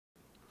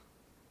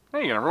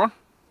Hey everyone.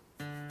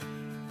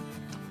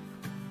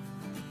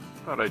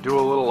 Thought I'd do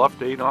a little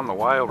update on the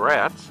wild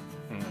rats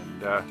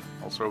and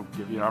also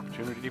give you an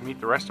opportunity to meet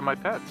the rest of my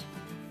pets.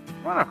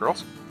 Come on out,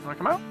 girls. You wanna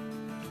come out?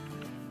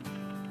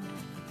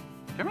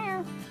 Come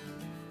here.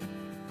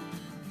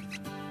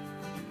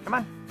 Come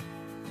on.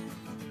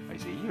 I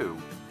see you.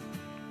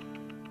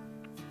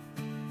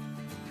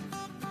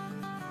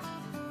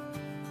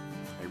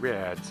 Hey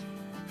rats.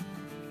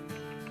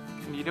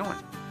 What are you doing?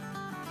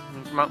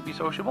 You come out and be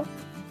sociable?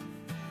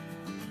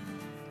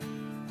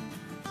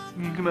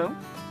 You can come out?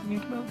 You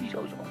can come out and be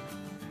sociable.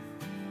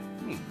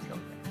 You can go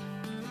there.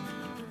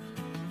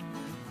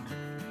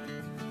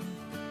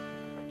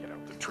 Get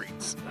out the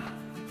treats.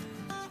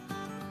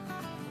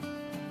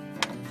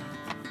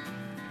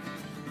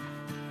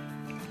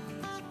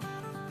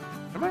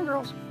 Come on,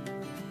 girls.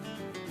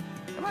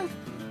 Come on.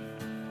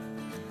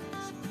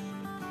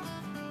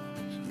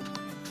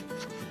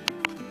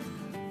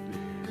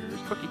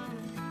 There's Cookie.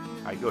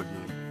 Hi, good.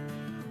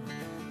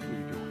 What are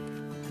you doing?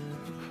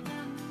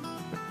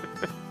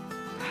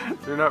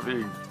 They're not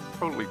being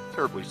totally,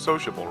 terribly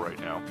sociable right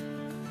now.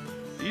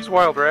 These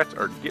wild rats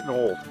are getting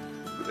old.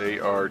 They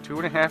are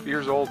 2.5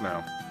 years old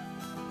now.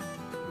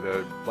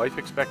 The life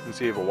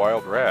expectancy of a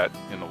wild rat,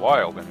 in the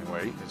wild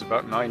anyway, is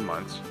about 9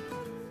 months.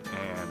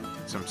 And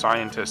some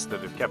scientists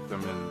that have kept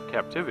them in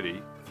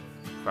captivity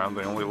found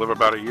they only live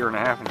about 1.5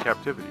 years in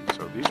captivity.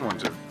 So these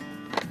ones have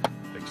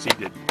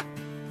exceeded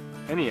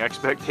any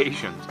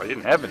expectations. I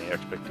didn't have any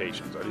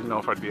expectations. I didn't know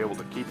if I'd be able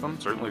to keep them.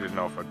 Certainly didn't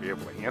know if I'd be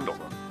able to handle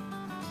them.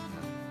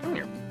 Come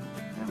here.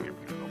 Come here,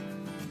 girl.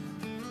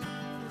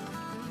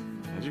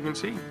 As you can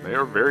see, they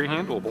are very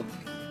handleable.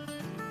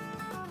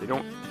 They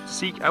don't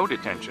seek out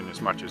attention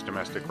as much as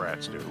domestic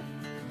rats do,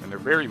 and they're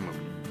very moody.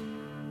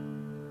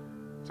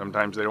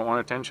 Sometimes they don't want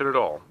attention at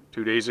all.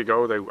 2 days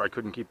ago, I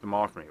couldn't keep them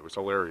off me. It was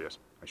hilarious.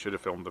 I should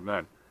have filmed them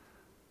then.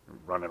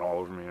 Running all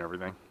over me and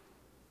everything.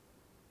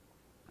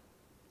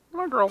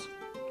 Come on, girls.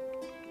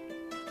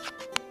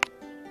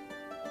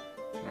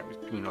 That was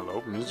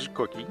Penelope, and this is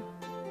Cookie.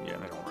 Yeah,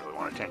 they don't really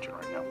want attention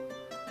right now.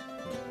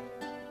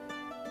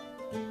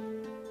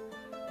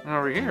 And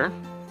over here,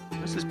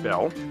 this is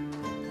Belle.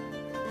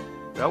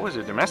 Belle is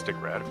a domestic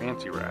rat, a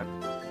fancy rat,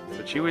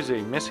 but she was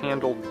a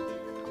mishandled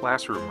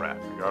classroom rat.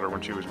 I got her when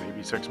she was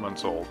maybe 6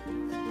 months old,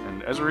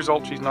 and as a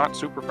result, she's not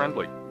super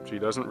friendly. She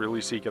doesn't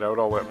really seek it out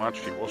all that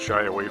much. She will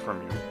shy away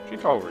from you. She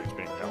tolerates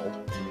being held.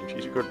 I mean,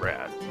 she's a good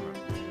rat.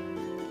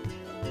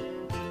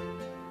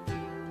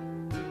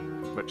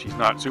 But she's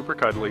not super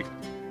cuddly.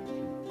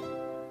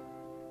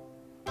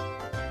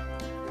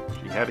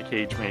 She had a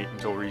cage mate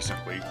until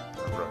recently.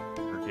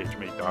 Her cage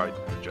mate died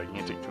of a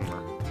gigantic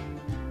tumor.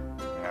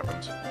 It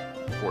happens.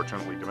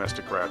 Unfortunately,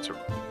 domestic rats are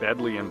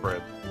badly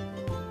inbred.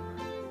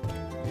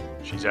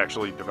 She's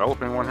actually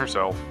developing one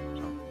herself.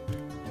 So.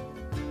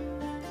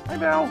 Hi,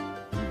 Belle.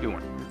 What are you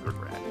doing? You're a good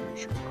rat. You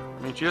sure are.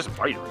 I mean, she doesn't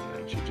bite or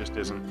anything. She just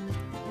isn't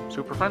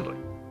super friendly.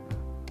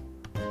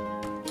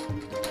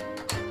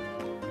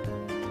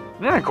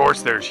 And then, of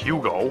course, there's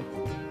Hugo.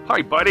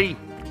 Hi, buddy.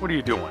 What are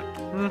you doing?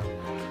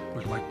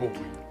 Where's my boy?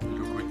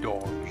 He's a good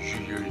dog.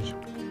 She is.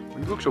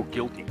 You look so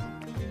guilty.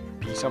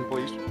 Pee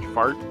someplace? Did you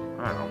fart?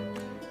 I don't know.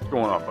 What's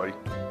going on, buddy?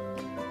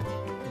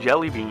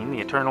 Jellybean, the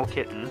eternal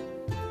kitten.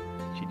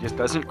 She just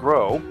doesn't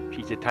grow.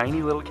 She's a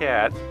tiny little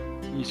cat.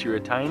 You're a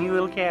tiny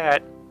little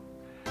cat.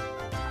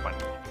 Funny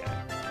little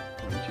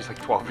cat. She's like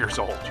 12 years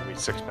old. She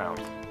weighs 6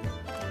 pounds.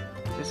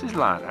 This is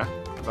Lana.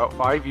 About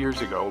 5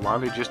 years ago,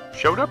 Lana just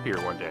showed up here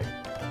one day.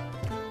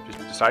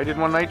 Decided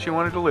one night she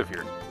wanted to live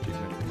here. She'd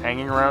been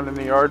hanging around in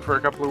the yard for a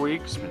couple of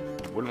weeks.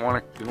 Didn't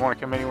want to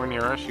come anywhere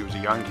near us. She was a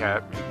young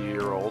cat, maybe a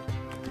year old.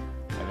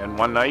 And then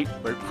one night,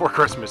 right before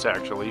Christmas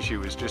actually, she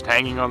was just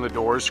hanging on the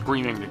door,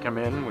 screaming to come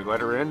in. We let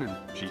her in, and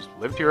she's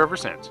lived here ever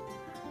since.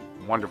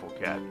 Wonderful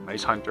cat,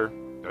 nice hunter,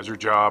 does her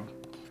job.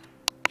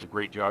 It's a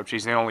great job.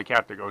 She's the only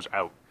cat that goes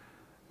out.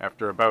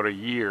 After about a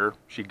year,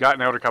 she'd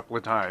gotten out a couple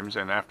of times,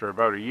 and after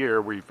about a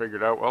year, we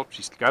figured out, well,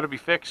 she's got to be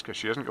fixed because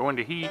she doesn't go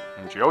into heat,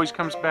 and she always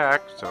comes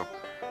back, so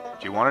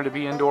she wanted to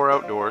be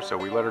indoor-outdoor, so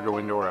we let her go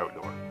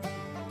indoor-outdoor.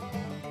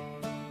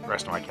 The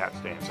rest of my cats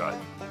stay inside.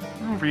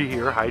 Over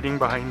here, hiding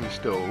behind the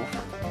stove,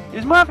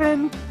 is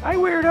Muffin! Hi,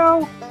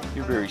 weirdo!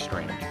 You're very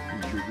strange.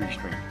 You're a very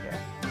strange cat.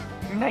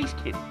 You're a nice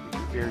kitty,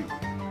 but you're very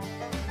weird.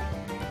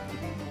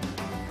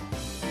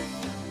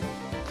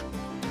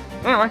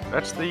 Anyway,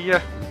 that's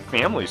the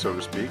family, so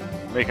to speak.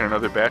 Making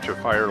another batch of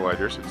fire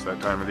lighters. It's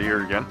that time of the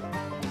year again.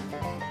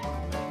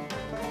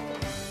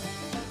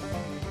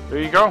 There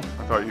you go.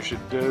 I thought you should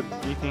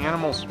meet the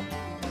animals.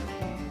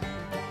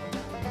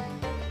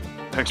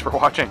 Thanks for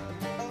watching.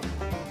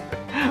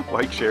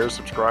 Like, share,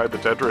 subscribe,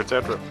 etc.,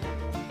 etc.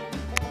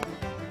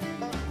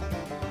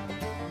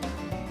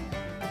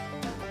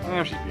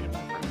 Yeah, she's being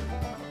friendly.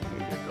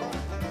 There you go.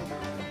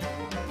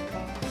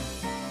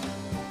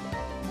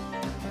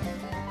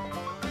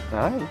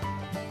 Hi.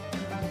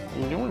 How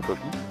you doing,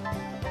 Cookie?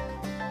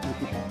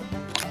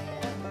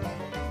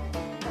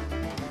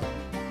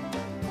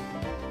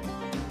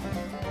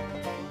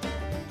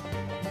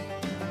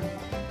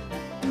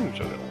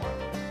 Each other.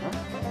 Huh?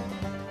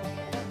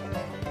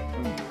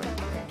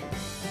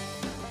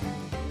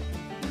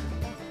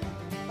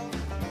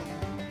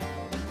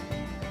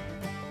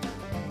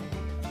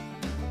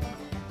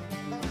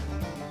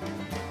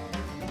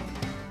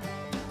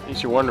 In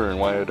case you're wondering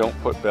why I don't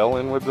put Belle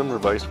in with them or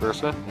vice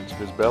versa, it's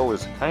because Belle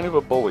is kind of a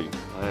bully.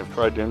 I have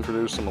tried to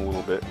introduce them a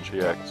little bit and she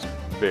acts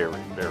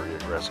very, very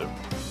aggressive.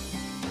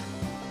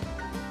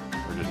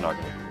 We're just not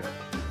going to do that.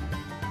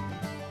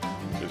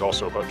 She's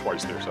also about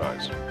twice their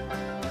size.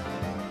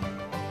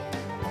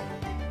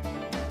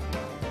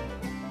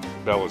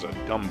 Belle is a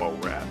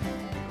Dumbo rat.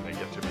 They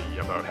get to be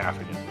about half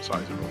again the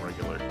size of a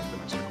regular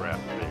domestic rat.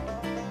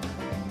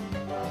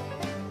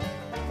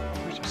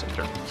 Where's your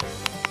sister?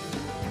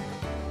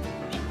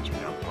 She must be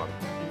down the bottom.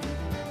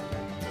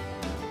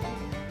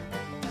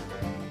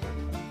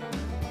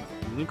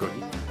 Nicole.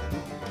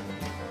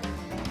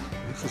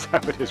 This is how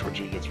it is when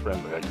she gets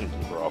friendly. I can't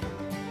keep her off.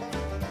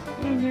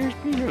 And there's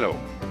Penelope.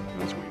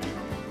 That's sweet.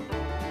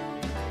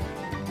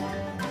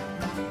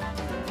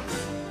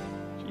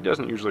 She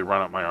doesn't usually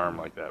run up my arm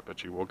like that, but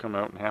she will come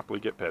out and happily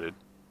get petted.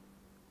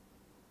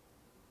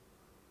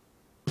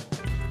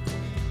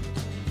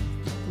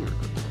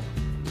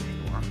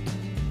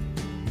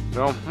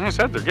 So, like I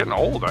said, they're getting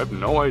old. I have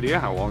no idea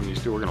how long these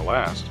two are going to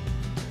last.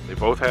 They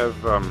both have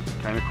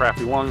kind of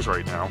crappy lungs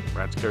right now.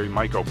 Rats carry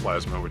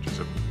mycoplasma, which is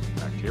a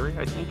bacteria,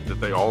 I think,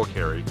 that they all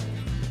carry.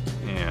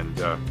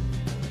 And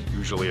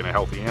usually in a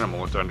healthy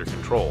animal, it's under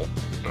control.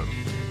 But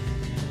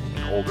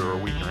in older or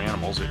weaker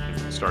animals, it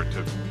can start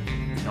to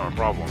become a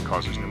problem and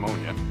causes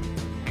pneumonia.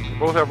 They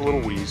both have a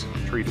little wheeze.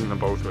 I'm treating them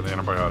both with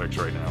antibiotics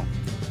right now.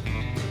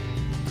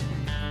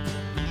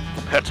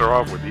 The pets are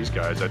off with these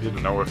guys. I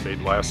didn't know if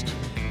they'd last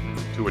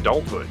to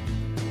adulthood.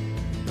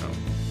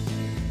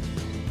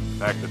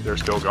 The fact that they're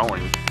still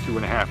going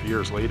 2.5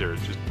 years later,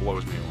 it just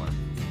blows me away.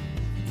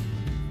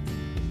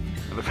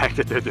 And the fact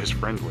that they're this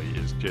friendly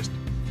is just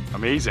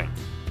amazing.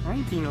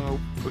 Hi,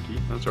 Penelope. Cookie.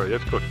 I'm sorry,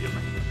 that's Cookie.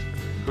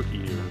 Cookie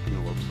here, and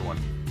Penelope's the one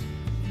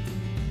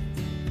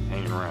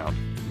hanging around.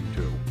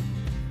 You two.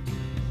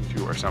 You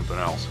two are something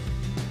else.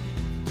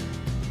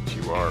 Yes,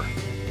 you are.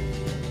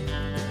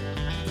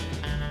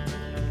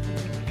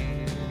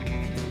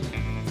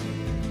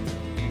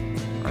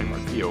 I'm a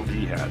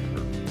POV hat for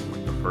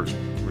like the first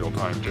real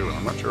time too.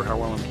 I'm not sure how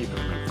well I'm keeping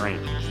them in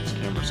frame. This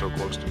camera's so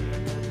close to me.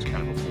 It's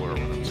kind of a blur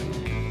when I'm seeing it.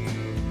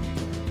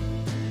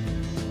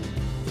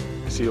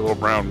 I see a little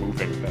brown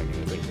moving thing, and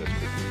I think that's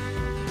good.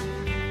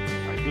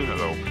 I do know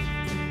though.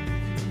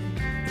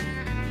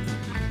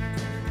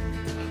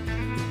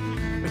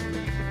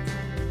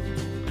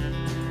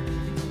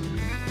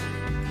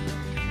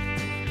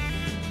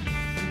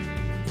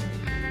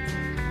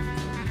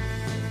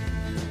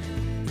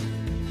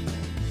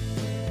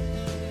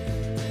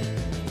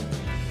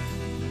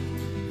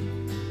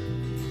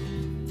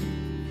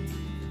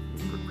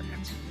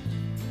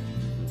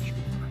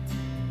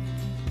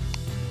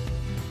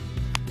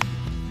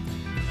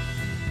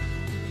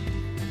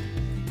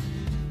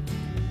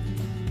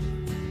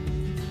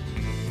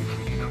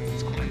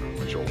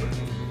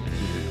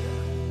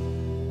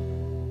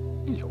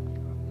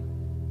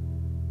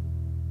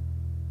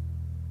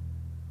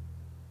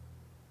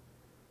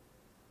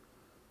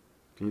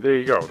 There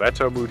you go. That's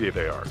how moody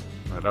they are.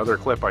 That other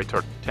clip I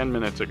took 10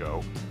 minutes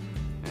ago,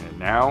 and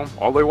now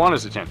all they want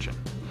is attention.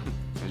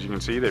 As you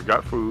can see, they've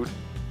got food.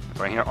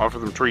 If I offer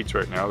them treats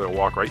right now, they'll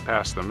walk right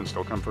past them and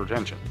still come for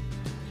attention.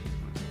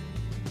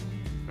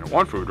 They don't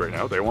want food right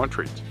now. They want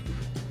treats.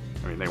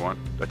 I mean, they want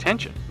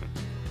attention.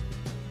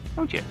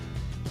 Don't you?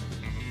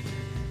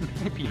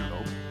 Hey,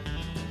 Penelope.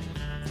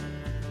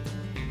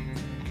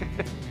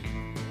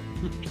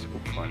 You're so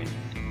funny.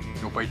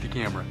 Don't bite the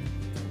camera.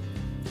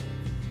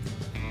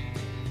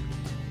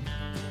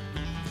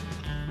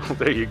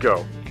 There you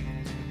go.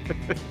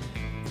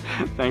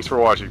 Thanks for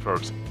watching,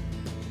 folks.